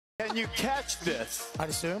Can you catch this? I'd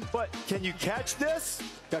assume. But can you catch this?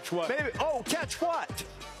 Catch what? Maybe. Oh, catch what?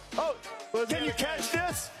 Oh, can you catch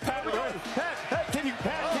this? Pat, can you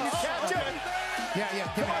catch it?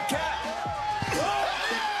 Yeah. Come on, Cat.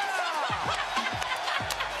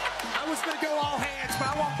 I was going to go all hands, but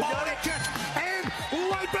I want ball and catch. And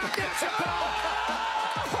right back at you.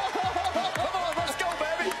 Come on, let's go,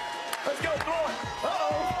 baby. Let's go, throw it.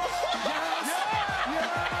 Uh-oh.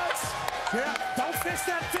 Yes. Yeah, don't fish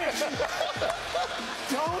that fish.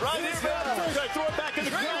 Don't Right fish here, that man. fish. Throw it back in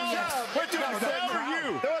the crowd. Wait, to the crowd or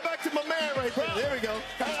you? Throw it back to my man right there. There we go.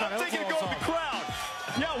 I'm thinking go with the crowd.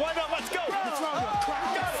 Yeah, why not? Let's go. What's wrong with the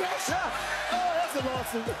crowd? Got it. Oh, that's a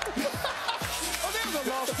lawsuit. Oh, there's a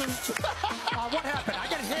lawsuit. What happened? I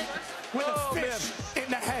got hit with a fish in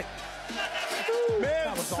the head.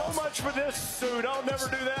 Man, was so awesome. much for this suit. I'll never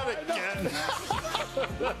do that again.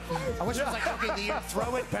 I wish it was like, okay,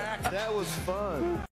 throw it back. That was fun.